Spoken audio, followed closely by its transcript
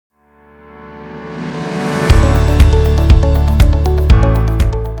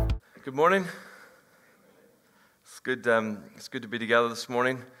Good morning. It's good to be together this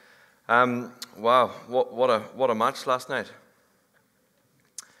morning. Wow, what a match last night.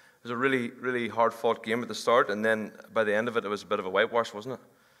 It was a really hard-fought game at the start, and then by the end of it, it was a bit of a whitewash, wasn't it?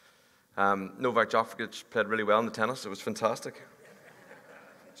 Novak Djokovic played really well in the tennis. It was fantastic.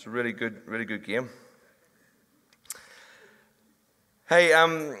 It's a really good game. Hey,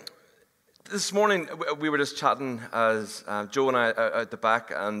 this morning we were just chatting as Joe and I out the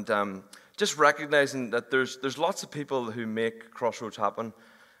back, and just recognizing that there's lots of people who make Crossroads happen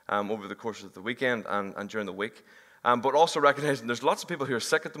over the course of the weekend and during the week. But also recognizing there's lots of people who are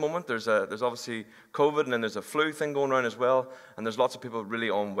sick at the moment. There's obviously COVID, and then there's a flu thing going around as well, and there's lots of people really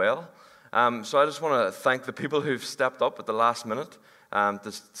unwell. So I just want to thank the people who've stepped up at the last minute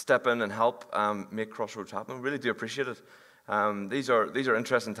to step in and help make Crossroads happen. Really do appreciate it. These are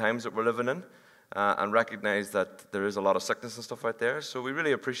interesting times that we're living in, and recognize that there is a lot of sickness and stuff out there. So we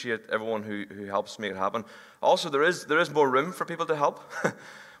really appreciate everyone who helps make it happen. Also, there is more room for people to help.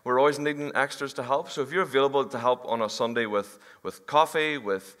 We're always needing extras to help. So if you're available to help on a Sunday with coffee,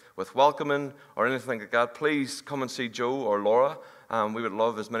 with welcoming, or anything like that, please come and see Joe or Laura. We would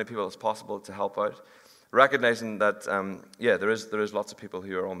love as many people as possible to help out. Recognizing that, there is lots of people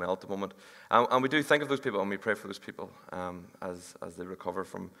who are unwell at the moment. And we do think of those people, and we pray for those people as they recover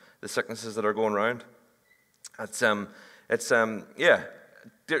from the sicknesses that are going around.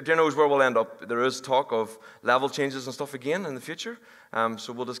 Dear knows where we'll end up. There is talk of level changes and stuff again in the future.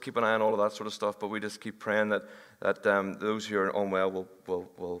 So we'll just keep an eye on all of that sort of stuff, but we just keep praying that those who are unwell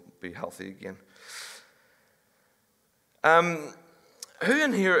will be healthy again. Who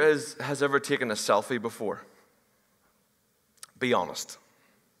in here has ever taken a selfie before? Be honest.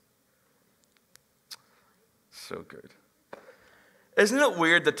 So good. Isn't it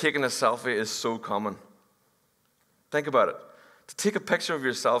weird that taking a selfie is so common? Think about it. To take a picture of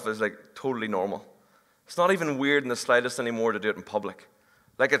yourself is like totally normal. It's not even weird in the slightest anymore to do it in public.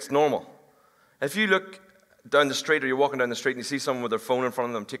 Like, it's normal. If you look down the street, or you're walking down the street and you see someone with their phone in front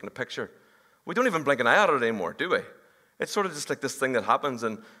of them taking a picture, we don't even blink an eye at it anymore, do we? It's sort of just like this thing that happens,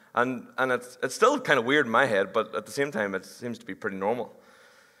 and it's still kind of weird in my head, but at the same time, it seems to be pretty normal.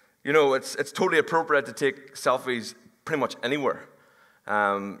 You know, it's totally appropriate to take selfies pretty much anywhere.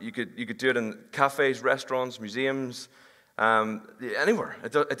 You could do it in cafes, restaurants, museums, anywhere.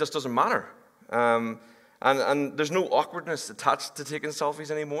 It just doesn't matter. And there's no awkwardness attached to taking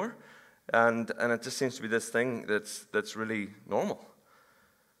selfies anymore, and it just seems to be this thing that's really normal.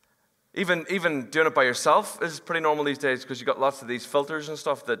 Even doing it by yourself is pretty normal these days, because you've got lots of these filters and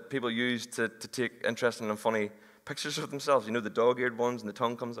stuff that people use to take interesting and funny pictures of themselves. You know, the dog-eared ones, and the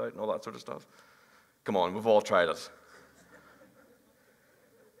tongue comes out and all that sort of stuff. Come on, we've all tried it.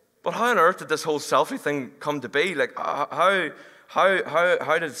 But how on earth did this whole selfie thing come to be? Like, how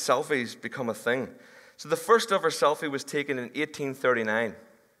did selfies become a thing? So the first ever selfie was taken in 1839.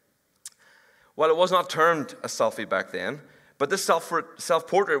 Well, it was not termed a selfie back then, but this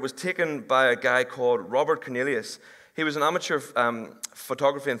self-portrait was taken by a guy called Robert Cornelius. He was an amateur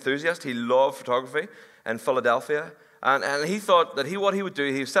photography enthusiast. He loved photography in Philadelphia. And he thought that what he would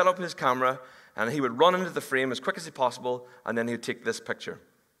do, he would set up his camera, and he would run into the frame as quick as possible, and then he would take this picture.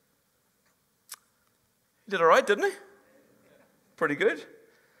 He did all right, didn't he? Pretty good.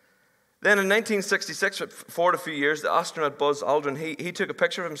 Then in 1966, forward a few years, the astronaut Buzz Aldrin, he took a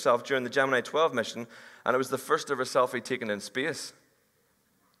picture of himself during the Gemini 12 mission, and it was the first ever selfie taken in space.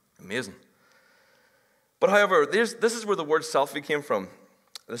 Amazing. But however, this is where the word selfie came from.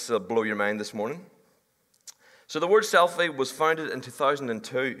 This will blow your mind this morning. So the word selfie was founded in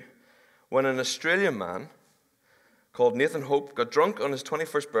 2002 when an Australian man called Nathan Hope got drunk on his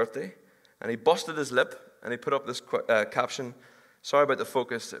 21st birthday, and he busted his lip, and he put up this caption, "Sorry about the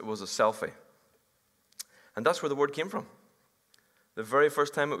focus, it was a selfie." And that's where the word came from. The very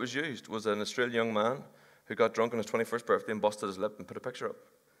first time it was used was an Australian young man who got drunk on his 21st birthday and busted his lip and put a picture up.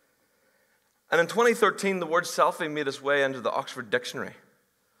 And in 2013, the word selfie made its way into the Oxford Dictionary.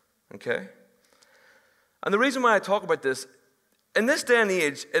 Okay? And the reason why I talk about this, in this day and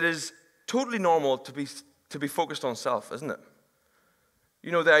age, it is totally normal to be focused on self, isn't it?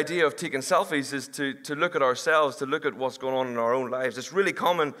 You know, the idea of taking selfies is to look at ourselves, to look at what's going on in our own lives. It's really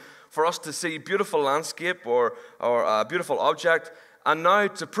common for us to see beautiful landscape or a beautiful object, and now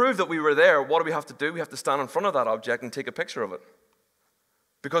to prove that we were there, what do we have to do? We have to stand in front of that object and take a picture of it.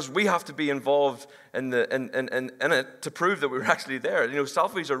 Because we have to be involved in it to prove that we were actually there. You know,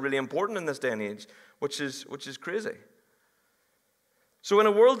 selfies are really important in this day and age, which is crazy. So in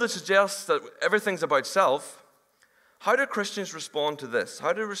a world that suggests that everything's about self, how do Christians respond to this?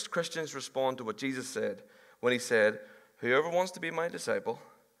 How do Christians respond to what Jesus said when he said, "Whoever wants to be my disciple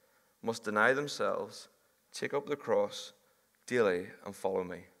must deny themselves, take up the cross daily, and follow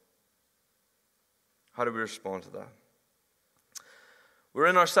me. How do we respond to that? We're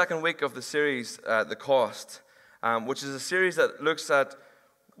in our second week of the series, The Cost, which is a series that looks at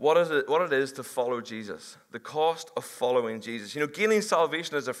what it is to follow Jesus, the cost of following Jesus. You know, gaining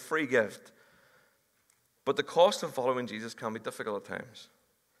salvation is a free gift, but the cost of following Jesus can be difficult at times.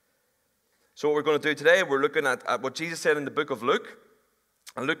 So what we're going to do today, we're looking at what Jesus said in the book of Luke.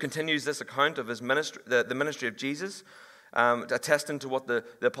 And Luke continues this account of his ministry, the ministry of Jesus, attesting to what the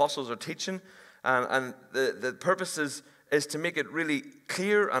apostles are teaching. And the purpose is to make it really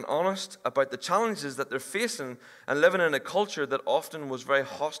clear and honest about the challenges that they're facing and living in a culture that often was very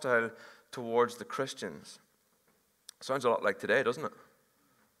hostile towards the Christians. Sounds a lot like today, doesn't it?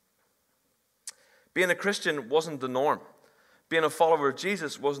 Being a Christian wasn't the norm. Being a follower of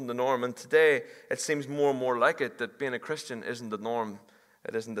Jesus wasn't the norm. And today, it seems more and more like it, that being a Christian isn't the norm.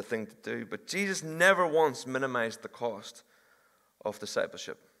 It isn't the thing to do. But Jesus never once minimized the cost of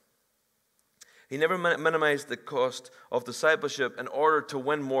discipleship. He never minimized the cost of discipleship in order to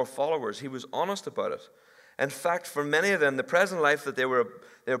win more followers. He was honest about it. In fact, for many of them, the present life that they were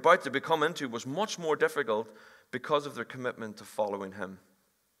about to become into was much more difficult because of their commitment to following him.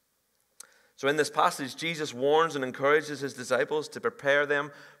 So in this passage, Jesus warns and encourages his disciples to prepare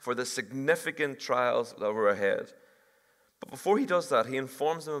them for the significant trials that were ahead. But before he does that, he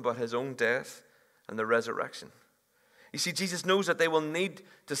informs them about his own death and the resurrection. You see, Jesus knows that they will need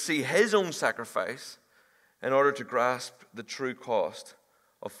to see his own sacrifice in order to grasp the true cost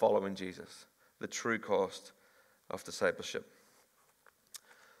of following Jesus, the true cost of discipleship.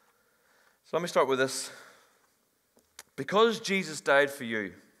 So let me start with this. Because Jesus died for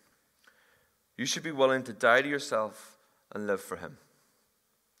you, you should be willing to die to yourself and live for him.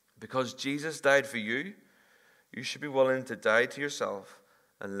 Because Jesus died for you, you should be willing to die to yourself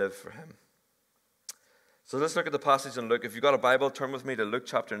and live for him. So let's look at the passage in Luke. If you've got a Bible, turn with me to Luke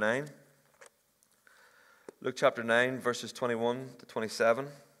chapter 9. Luke chapter 9, verses 21 to 27.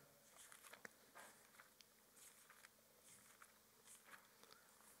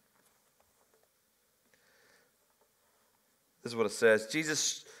 This is what it says.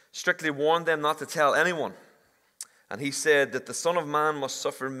 Jesus strictly warned them not to tell anyone. And he said that the Son of Man must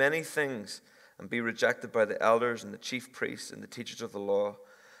suffer many things and be rejected by the elders and the chief priests and the teachers of the law.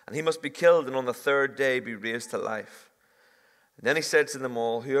 And he must be killed and on the third day be raised to life. And then he said to them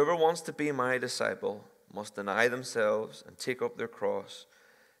all, whoever wants to be my disciple must deny themselves and take up their cross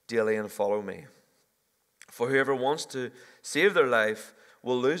daily and follow me. For whoever wants to save their life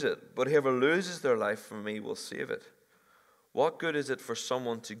will lose it, but whoever loses their life for me will save it. What good is it for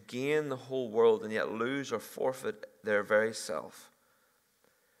someone to gain the whole world and yet lose or forfeit their very self?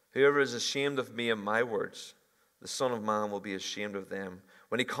 Whoever is ashamed of me and my words, the Son of Man will be ashamed of them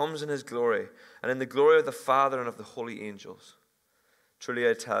when he comes in his glory and in the glory of the Father and of the holy angels. Truly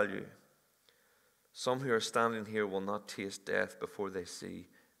I tell you, some who are standing here will not taste death before they see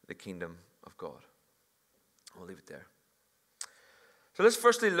the kingdom of God. I'll leave it there. So let's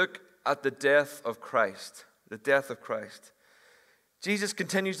firstly look at the death of Christ. The death of Christ. Jesus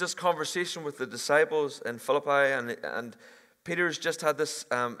continues this conversation with the disciples in Philippi, and Peter's just had this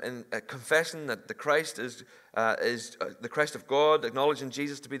in a confession that the Christ is the Christ of God, acknowledging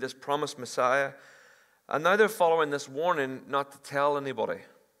Jesus to be this promised Messiah. And now they're following this warning not to tell anybody.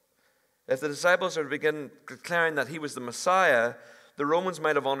 If the disciples are to begin declaring that he was the Messiah, the Romans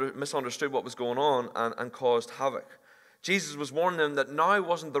might have misunderstood what was going on and caused havoc. Jesus was warning them that now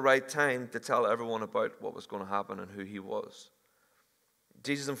wasn't the right time to tell everyone about what was going to happen and who he was.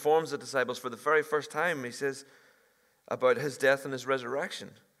 Jesus informs the disciples for the very first time, he says, about his death and his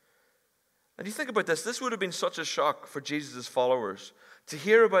resurrection. And you think about this, this would have been such a shock for Jesus' followers to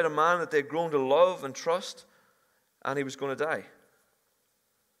hear about a man that they'd grown to love and trust, and he was going to die.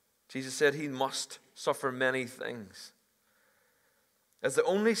 Jesus said he must suffer many things. As the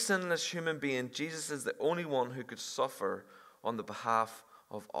only sinless human being, Jesus is the only one who could suffer on the behalf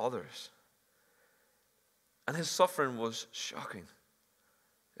of others. And his suffering was shocking.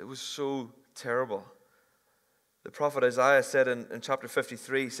 It was so terrible. The prophet Isaiah said in chapter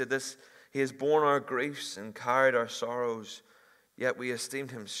 53, he said this, he has borne our griefs and carried our sorrows, yet we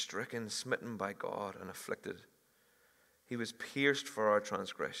esteemed him stricken, smitten by God, and afflicted. He was pierced for our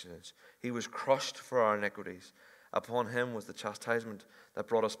transgressions. He was crushed for our iniquities. Upon him was the chastisement that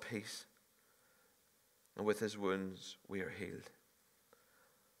brought us peace. And with his wounds we are healed.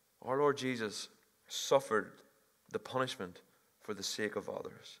 Our Lord Jesus suffered the punishment for the sake of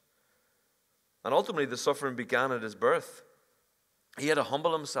others. And ultimately the suffering began at his birth. He had to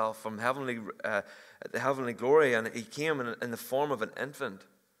humble himself from the heavenly glory, and he came in the form of an infant.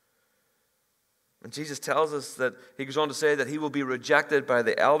 And Jesus tells us that he goes on to say that he will be rejected by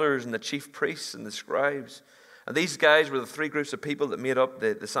the elders and the chief priests and the scribes. And these guys were the three groups of people that made up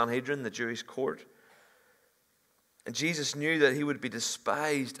the Sanhedrin, the Jewish court. And Jesus knew that he would be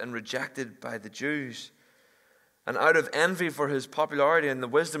despised and rejected by the Jews. And out of envy for his popularity and the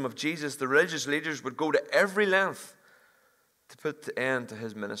wisdom of Jesus, the religious leaders would go to every length to put an end to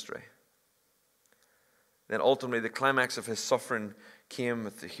his ministry. Then ultimately the climax of his suffering came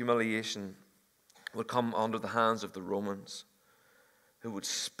with the humiliation would come under the hands of the Romans, who would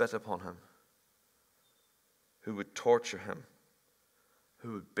spit upon him, who would torture him,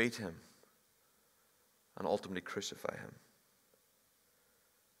 who would beat him, and ultimately crucify him.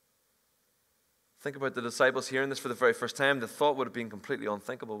 Think about the disciples hearing this for the very first time. The thought would have been completely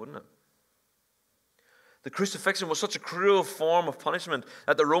unthinkable, wouldn't it? The crucifixion was such a cruel form of punishment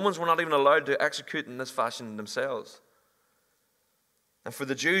that the Romans were not even allowed to execute in this fashion themselves. And for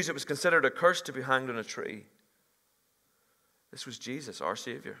the Jews, it was considered a curse to be hanged on a tree. This was Jesus, our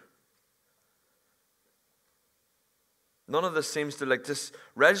Savior. None of this seems to just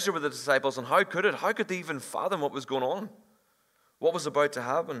register with the disciples. And how could it? How could they even fathom what was going on? What was about to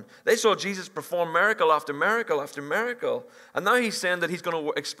happen? They saw Jesus perform miracle after miracle after miracle. And now he's saying that he's going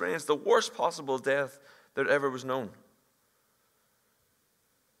to experience the worst possible death that ever was known.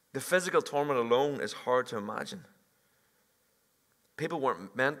 The physical torment alone is hard to imagine. People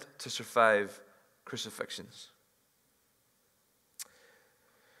weren't meant to survive crucifixions.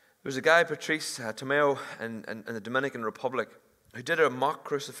 There was a guy, Patrice Tomeo, in the Dominican Republic, who did a mock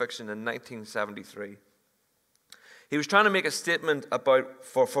crucifixion in 1973. He was trying to make a statement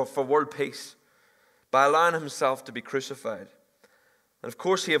for world peace by allowing himself to be crucified. And of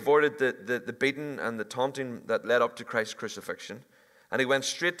course, he avoided the beating and the taunting that led up to Christ's crucifixion. And he went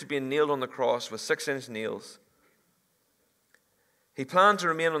straight to being nailed on the cross with 6-inch nails. He planned to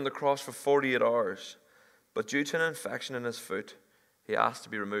remain on the cross for 48 hours, but due to an infection in his foot, he asked to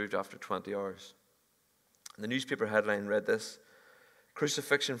be removed after 20 hours. And the newspaper headline read this: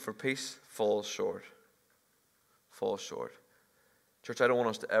 "Crucifixion for peace falls short." Falls short. Church, I don't want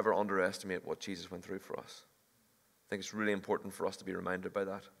us to ever underestimate what Jesus went through for us. I think it's really important for us to be reminded by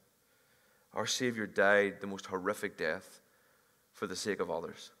that. Our Savior died the most horrific death for the sake of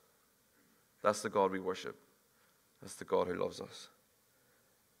others. That's the God we worship. That's the God who loves us.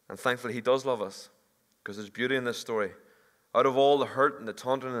 And thankfully, he does love us, because there's beauty in this story. Out of all the hurt and the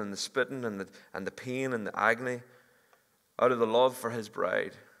taunting and the spitting and the pain and the agony, out of the love for his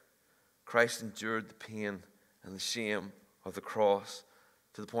bride, Christ endured the pain and the shame of the cross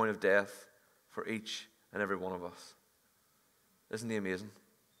to the point of death for each and every one of us. Isn't he amazing?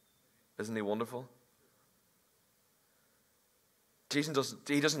 Isn't he wonderful? Jesus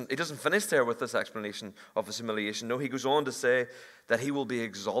doesn't finish there with this explanation of his humiliation. No, he goes on to say that he will be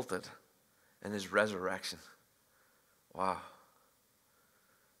exalted in his resurrection. Wow.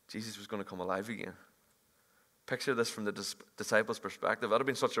 Jesus was going to come alive again. Picture this from the disciples' perspective. That would have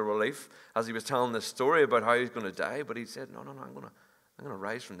been such a relief as he was telling this story about how he was going to die. But he said, no, I'm going to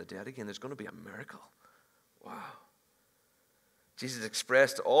rise from the dead again. There's going to be a miracle. Wow. Jesus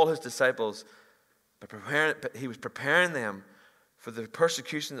expressed to all his disciples, he was preparing them for the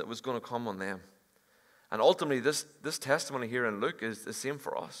persecution that was going to come on them. And ultimately, this testimony here in Luke is the same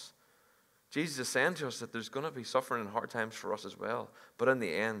for us. Jesus is saying to us that there's going to be suffering and hard times for us as well. But in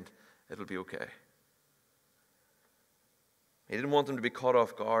the end, it'll be okay. He didn't want them to be caught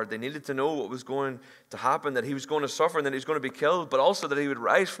off guard. They needed to know what was going to happen, that he was going to suffer and that he was going to be killed, but also that he would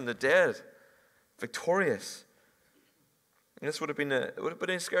rise from the dead, victorious. And this would have been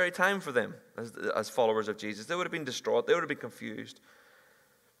a scary time for them as followers of Jesus. They would have been distraught. They would have been confused.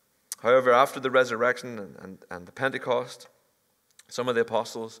 However, after the resurrection and the Pentecost, some of the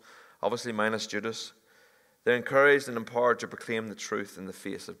apostles, obviously minus Judas, they're encouraged and empowered to proclaim the truth in the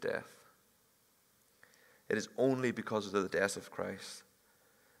face of death. It is only because of the death of Christ,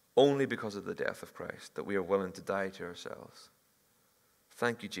 only because of the death of Christ, that we are willing to die to ourselves.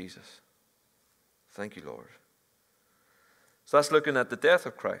 Thank you, Jesus. Thank you, Lord. So that's looking at the death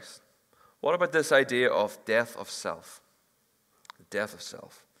of Christ. What about this idea of death of self? The death of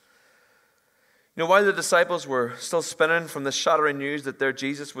self. You know, while the disciples were still spinning from the shattering news that their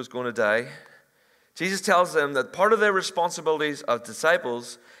Jesus was going to die, Jesus tells them that part of their responsibilities as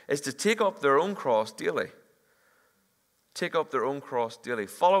disciples is to take up their own cross daily. Take up their own cross daily.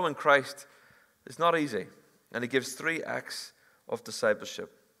 Following Christ is not easy. And he gives 3 acts of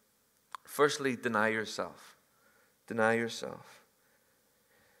discipleship. Firstly, deny yourself. Deny yourself.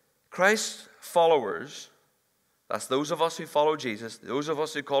 Christ's followers, that's those of us who follow Jesus, those of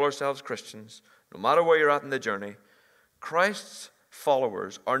us who call ourselves Christians, no matter where you're at in the journey, Christ's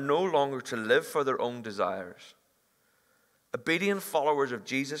followers are no longer to live for their own desires. Obedient followers of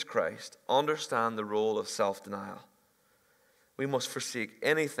Jesus Christ understand the role of self-denial. We must forsake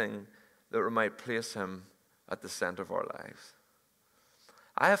anything that might place him at the center of our lives.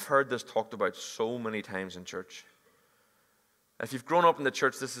 I have heard this talked about so many times in church. If you've grown up in the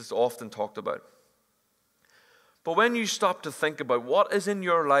church, this is often talked about. But when you stop to think about what is in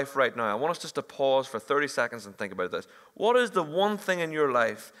your life right now, I want us just to pause for 30 seconds and think about this. What is the one thing in your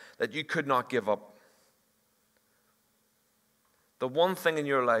life that you could not give up? The one thing in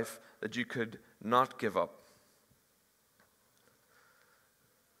your life that you could not give up.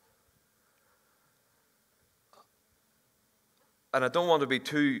 And I don't want to be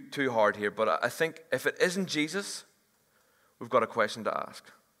too hard here, but I think if it isn't Jesus, we've got a question to ask.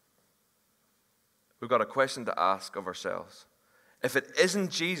 We've got a question to ask of ourselves. If it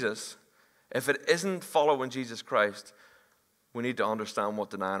isn't Jesus, if it isn't following Jesus Christ, we need to understand what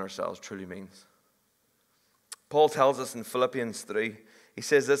denying ourselves truly means. Paul tells us in Philippians 3, he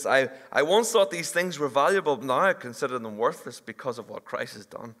says this, I once thought these things were valuable, but now I consider them worthless because of what Christ has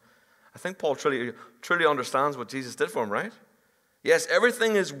done. I think Paul truly understands what Jesus did for him, right? Yes,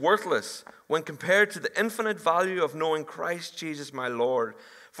 everything is worthless when compared to the infinite value of knowing Christ Jesus my Lord.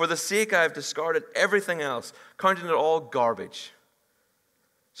 For the sake I have discarded everything else, counting it all garbage,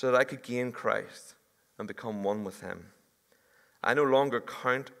 so that I could gain Christ and become one with him. I no longer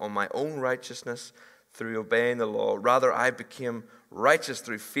count on my own righteousness through obeying the law. Rather, I became righteous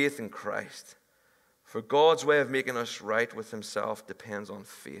through faith in Christ. For God's way of making us right with himself depends on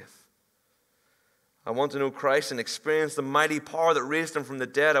faith. I want to know Christ and experience the mighty power that raised him from the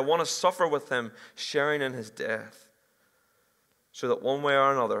dead. I want to suffer with him, sharing in his death, so that one way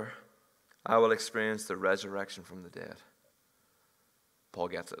or another, I will experience the resurrection from the dead. Paul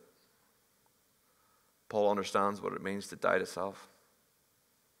gets it. Paul understands what it means to die to self.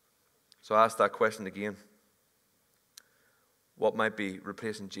 So I ask that question again. What might be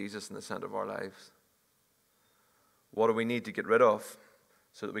replacing Jesus in the center of our lives? What do we need to get rid of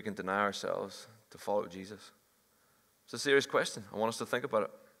so that we can deny ourselves to follow Jesus? It's a serious question. I want us to think about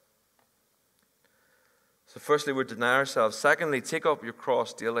it. So firstly, we deny ourselves. Secondly, take up your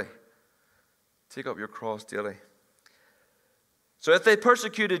cross daily. Take up your cross daily. So if they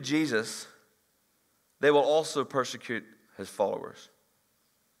persecuted Jesus, they will also persecute his followers.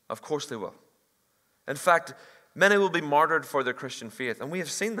 Of course they will. In fact, many will be martyred for their Christian faith. And we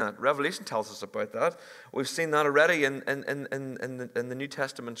have seen that. Revelation tells us about that. We've seen that already in the New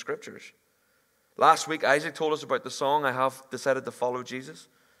Testament scriptures. Last week, Isaac told us about the song, I Have Decided to Follow Jesus,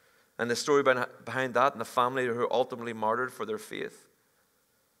 and the story behind that and the family who are ultimately martyred for their faith.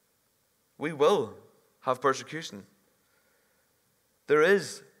 We will have persecution. There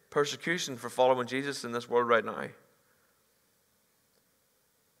is persecution for following Jesus in this world right now.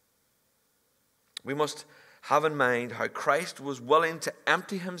 We must have in mind how Christ was willing to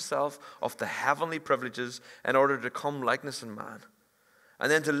empty himself of the heavenly privileges in order to come likeness in man,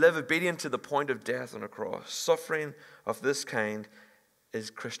 and then to live obedient to the point of death on a cross. Suffering of this kind is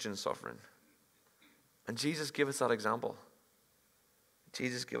Christian suffering. And Jesus gave us that example.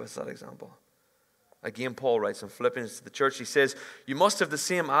 Jesus gave us that example. Again, Paul writes in Philippians to the church, he says, you must have the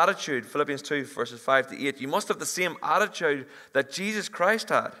same attitude, Philippians 2, verses 5 to 8, you must have the same attitude that Jesus Christ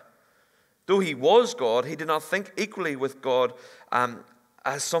had. Though he was God, he did not think equally with God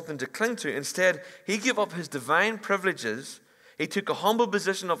as something to cling to. Instead, he gave up his divine privileges. He took a humble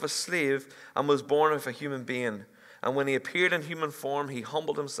position of a slave and was born of a human being. And when he appeared in human form, he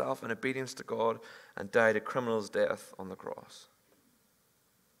humbled himself in obedience to God and died a criminal's death on the cross.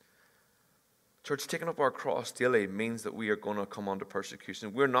 Church, taking up our cross daily means that we are going to come under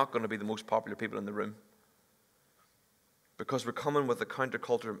persecution. We're not going to be the most popular people in the room, because we're coming with a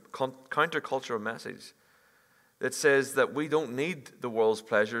countercultural message that says that we don't need the world's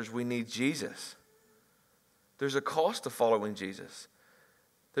pleasures, we need Jesus. There's a cost to following Jesus.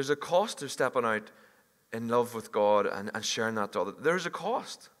 There's a cost to stepping out in love with God and sharing that to others. There's a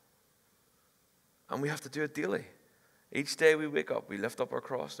cost. And we have to do it daily. Each day we wake up, we lift up our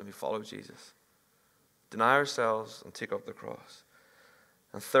cross and we follow Jesus. Deny ourselves and take up the cross.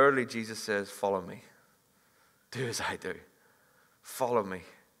 And thirdly, Jesus says, follow me. Do as I do. Follow me.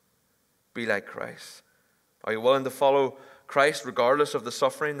 Be like Christ. Are you willing to follow Christ regardless of the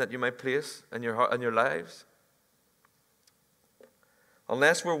suffering that you might place in your lives?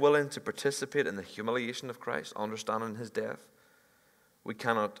 Unless we're willing to participate in the humiliation of Christ, understanding his death, we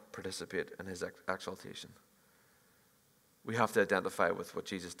cannot participate in his exaltation. We have to identify with what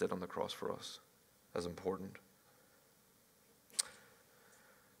Jesus did on the cross for us as important.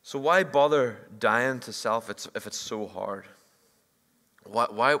 So why bother dying to self if it's so hard?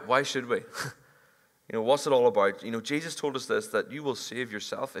 Why should we? What's it all about? Jesus told us this, that you will save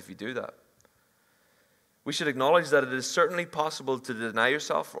yourself if you do that. We should acknowledge that it is certainly possible to deny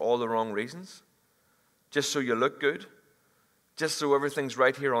yourself for all the wrong reasons, just so you look good, just so everything's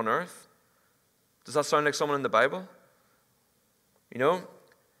right here on earth. Does that sound like someone in the Bible?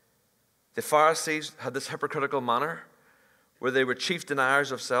 The Pharisees had this hypocritical manner where they were chief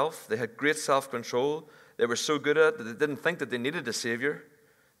deniers of self. They had great self-control. They were so good at it that they didn't think that they needed a Savior.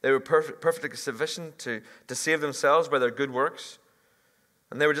 They were perfectly sufficient to save themselves by their good works.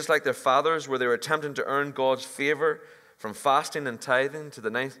 And they were just like their fathers, where they were attempting to earn God's favor from fasting and tithing to the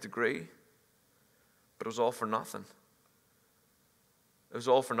 9th degree. But it was all for nothing. It was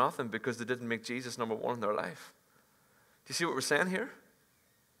all for nothing because they didn't make Jesus number one in their life. Do you see what we're saying here?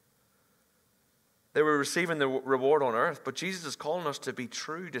 They were receiving the reward on earth, but Jesus is calling us to be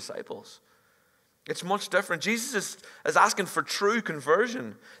true disciples. It's much different. Jesus is asking for true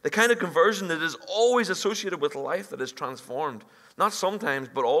conversion, the kind of conversion that is always associated with life that is transformed. Not sometimes,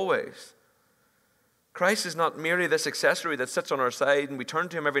 but always. Christ is not merely this accessory that sits on our side and we turn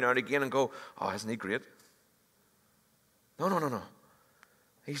to him every now and again and go, oh, isn't he great? No.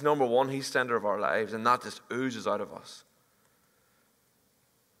 He's number one. He's center of our lives, and that just oozes out of us.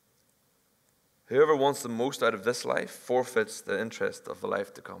 Whoever wants the most out of this life forfeits the interest of the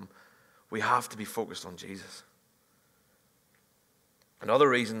life to come. We have to be focused on Jesus. Another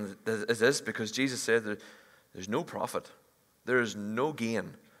reason is this, because Jesus said that there's no profit, there is no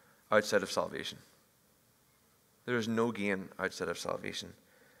gain outside of salvation. There is no gain outside of salvation.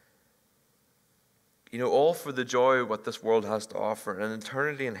 All for the joy what this world has to offer, and an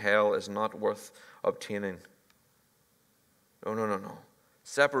eternity in hell is not worth obtaining. No.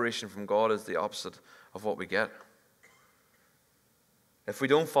 Separation from God is the opposite of what we get. If we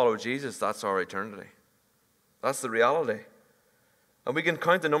don't follow Jesus, that's our eternity. That's the reality. And we can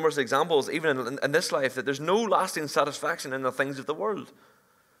count the numerous examples, even in this life, that there's no lasting satisfaction in the things of the world.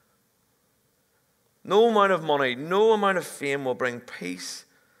 No amount of money, no amount of fame will bring peace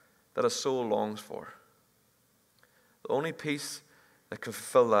that a soul longs for. The only peace that can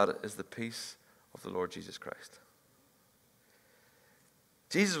fulfill that is the peace of the Lord Jesus Christ.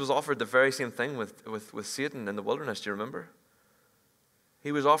 Jesus was offered the very same thing with Satan in the wilderness, do you remember?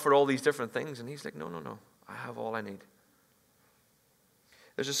 He was offered all these different things, and he's like, no, I have all I need.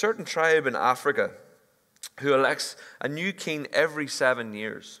 There's a certain tribe in Africa who elects a new king every 7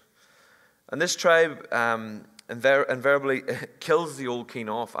 years. And this tribe invariably kills the old king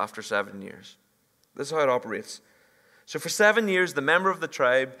off after 7 years. This is how it operates. So for 7 years, the member of the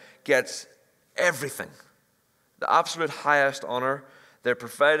tribe gets everything, the absolute highest honor. They're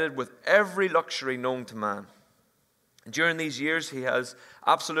provided with every luxury known to man. During these years, he has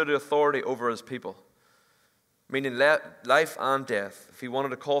absolute authority over his people, meaning life and death. If he wanted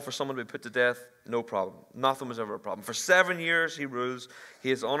to call for someone to be put to death, no problem. Nothing was ever a problem. For 7 years, he rules. He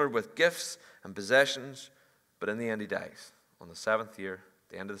is honored with gifts and possessions, but in the end, he dies. On the 7th year,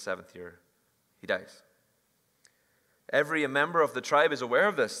 the end of the 7th year, he dies. Every member of the tribe is aware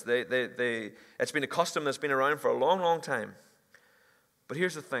of this. It's been a custom that's been around for a long, long time. But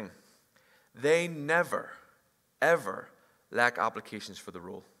here's the thing. They never, ever lack applications for the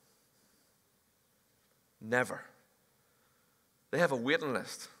role. Never. They have a waiting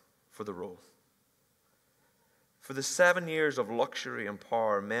list for the role. For the 7 years of luxury and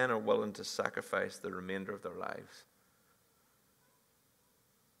power, men are willing to sacrifice the remainder of their lives.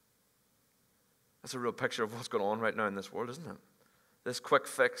 That's a real picture of what's going on right now in this world, isn't it? This quick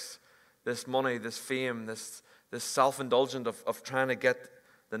fix, this money, this fame, this self-indulgent of trying to get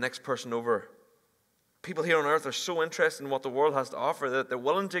the next person over. People here on earth are so interested in what the world has to offer that they're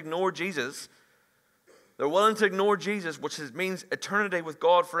willing to ignore Jesus. They're willing to ignore Jesus, which means eternity with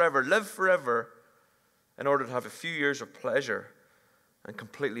God forever, live forever, in order to have a few years of pleasure and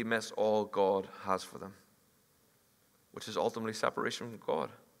completely miss all God has for them, which is ultimately separation from God.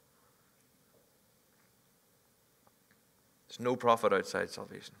 There's no profit outside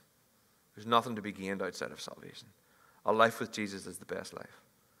salvation. There's nothing to be gained outside of salvation. A life with Jesus is the best life.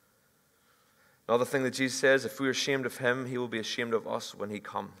 Another thing that Jesus says, if we are ashamed of him, he will be ashamed of us when he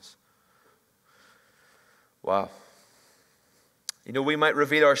comes. Wow. We might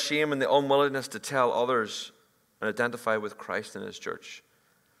reveal our shame in the unwillingness to tell others and identify with Christ and his church.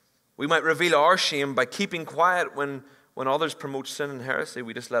 We might reveal our shame by keeping quiet when others promote sin and heresy.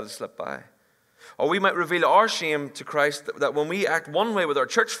 We just let it slip by. Or we might reveal our shame to Christ that when we act one way with our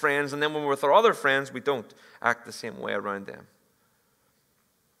church friends and then when we're with our other friends, we don't act the same way around them.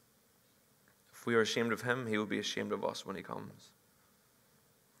 If we are ashamed of him, he will be ashamed of us when he comes.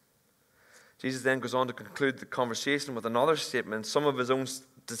 Jesus then goes on to conclude the conversation with another statement. Some of his own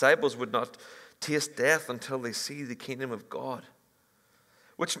disciples would not taste death until they see the kingdom of God,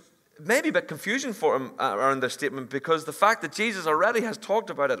 which may be a bit confusing for him around this statement, because the fact that Jesus already has talked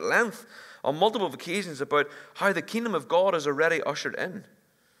about at length on multiple occasions about how the kingdom of God is already ushered in.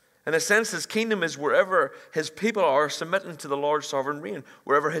 In a sense, his kingdom is wherever his people are submitting to the Lord's sovereign reign.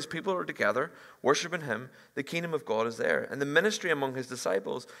 Wherever his people are together, worshiping him, the kingdom of God is there. And the ministry among his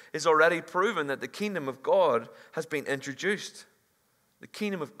disciples is already proven that the kingdom of God has been introduced. The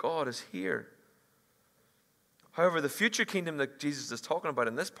kingdom of God is here. However, the future kingdom that Jesus is talking about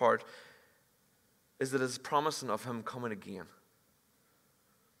in this part is that it's promising of him coming again.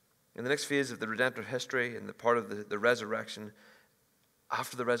 In the next phase of the redemptive history and the part of the resurrection,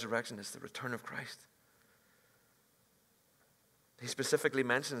 after the resurrection is the return of Christ. He specifically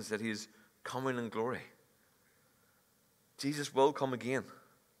mentions that he is coming in glory. Jesus will come again.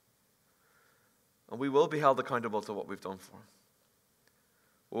 And we will be held accountable to what we've done for him.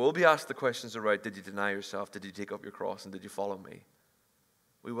 We will be asked the questions around, did you deny yourself? Did you take up your cross? And did you follow me?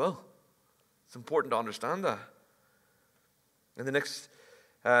 We will. It's important to understand that. And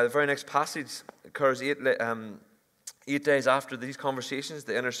the very next passage occurs 8 days after these conversations,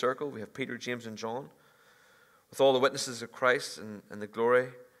 the inner circle. We have Peter, James, and John with all the witnesses of Christ and the glory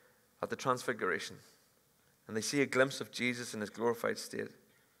at the transfiguration. And they see a glimpse of Jesus in his glorified state.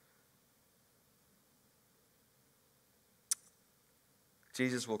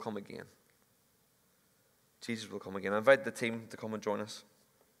 Jesus will come again. Jesus will come again. I invite the team to come and join us.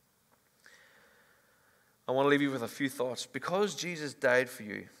 I want to leave you with a few thoughts. Because Jesus died for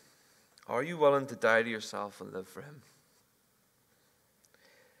you, are you willing to die to yourself and live for him?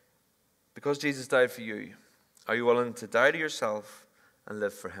 Because Jesus died for you, are you willing to die to yourself and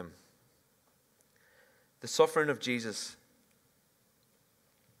live for him? The suffering of Jesus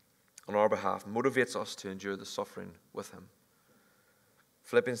on our behalf motivates us to endure the suffering with him.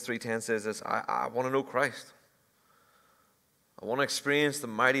 Philippians 3:10 says this, I want to know Christ. I want to experience the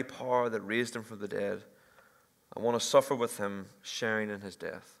mighty power that raised him from the dead. I want to suffer with him, sharing in his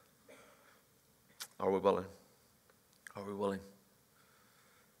death. Are we willing? Are we willing?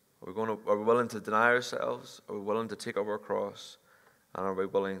 Are we willing to deny ourselves? Are we willing to take up our cross? And are we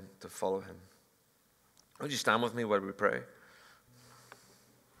willing to follow him? Would you stand with me while we pray?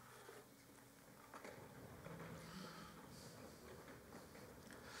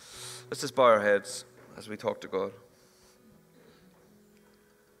 Let's just bow our heads as we talk to God.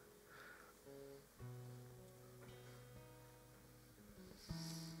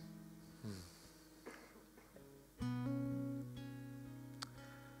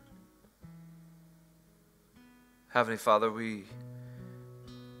 Heavenly Father, we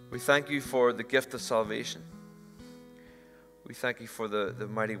thank you for the gift of salvation. We thank you for the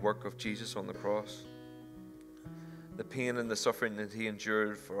mighty work of Jesus on the cross, the pain and the suffering that he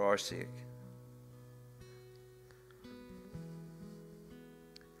endured for our sake.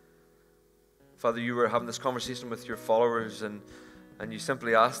 Father, you were having this conversation with your followers, and you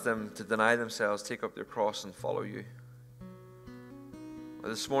simply asked them to deny themselves, take up their cross, and follow you.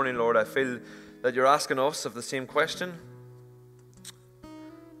 This morning, Lord, I feel that you're asking us of the same question,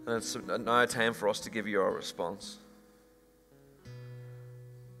 and it's now time for us to give you our response.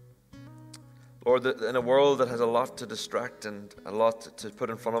 Lord, in a world that has a lot to distract and a lot to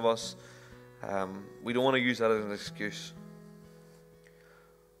put in front of us, we don't want to use that as an excuse.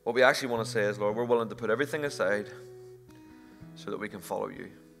 What we actually want to say is, Lord, we're willing to put everything aside so that we can follow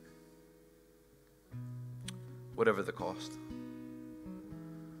you, whatever the cost.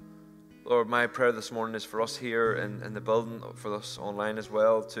 Lord, my prayer this morning is for us here in the building, for us online as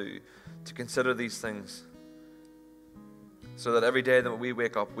well, to consider these things, so that every day that we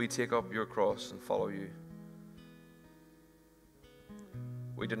wake up, we take up your cross and follow you.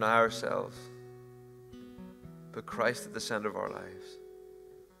 We deny ourselves, put Christ at the center of our lives,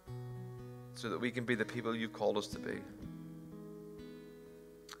 so that we can be the people you've called us to be.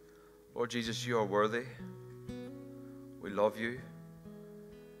 Lord Jesus, you are worthy. We love you.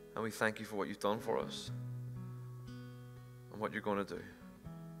 And we thank you for what you've done for us and what you're going to do.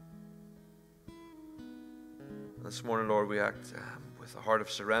 And this morning, Lord, we act with a heart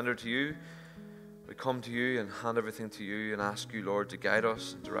of surrender to you. We come to you and hand everything to you and ask you, Lord, to guide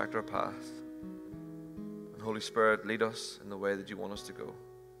us and direct our path. And Holy Spirit, lead us in the way that you want us to go.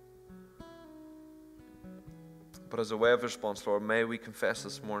 But as a way of response, Lord, may we confess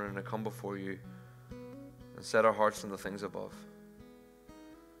this morning and come before you and set our hearts on the things above.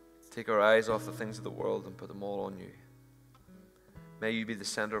 Take our eyes off the things of the world and put them all on you. May you be the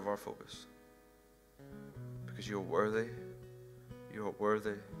center of our focus. Because you are worthy,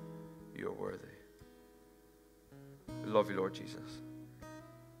 You are worthy. We love you, Lord Jesus.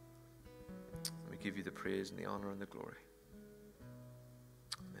 We give you the praise and the honor and the glory.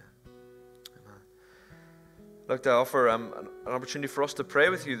 Amen. Amen. I'd like to offer an opportunity for us to pray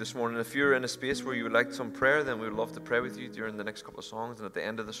with you this morning. If you're in a space where you would like some prayer, then we would love to pray with you during the next couple of songs and at the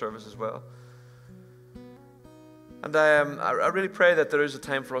end of the service as well. And I really pray that there is a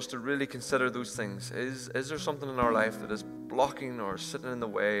time for us to really consider those things. Is there something in our life that is blocking or sitting in the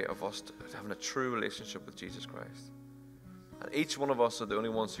way of us having a true relationship with Jesus Christ? And each one of us are the only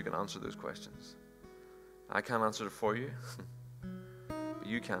ones who can answer those questions. I can't answer it for you, but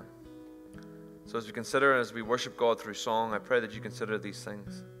you can. So as we consider, as we worship God through song, I pray that you consider these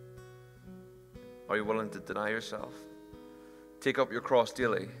things. Are you willing to deny yourself, take up your cross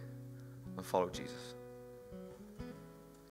daily, and follow Jesus?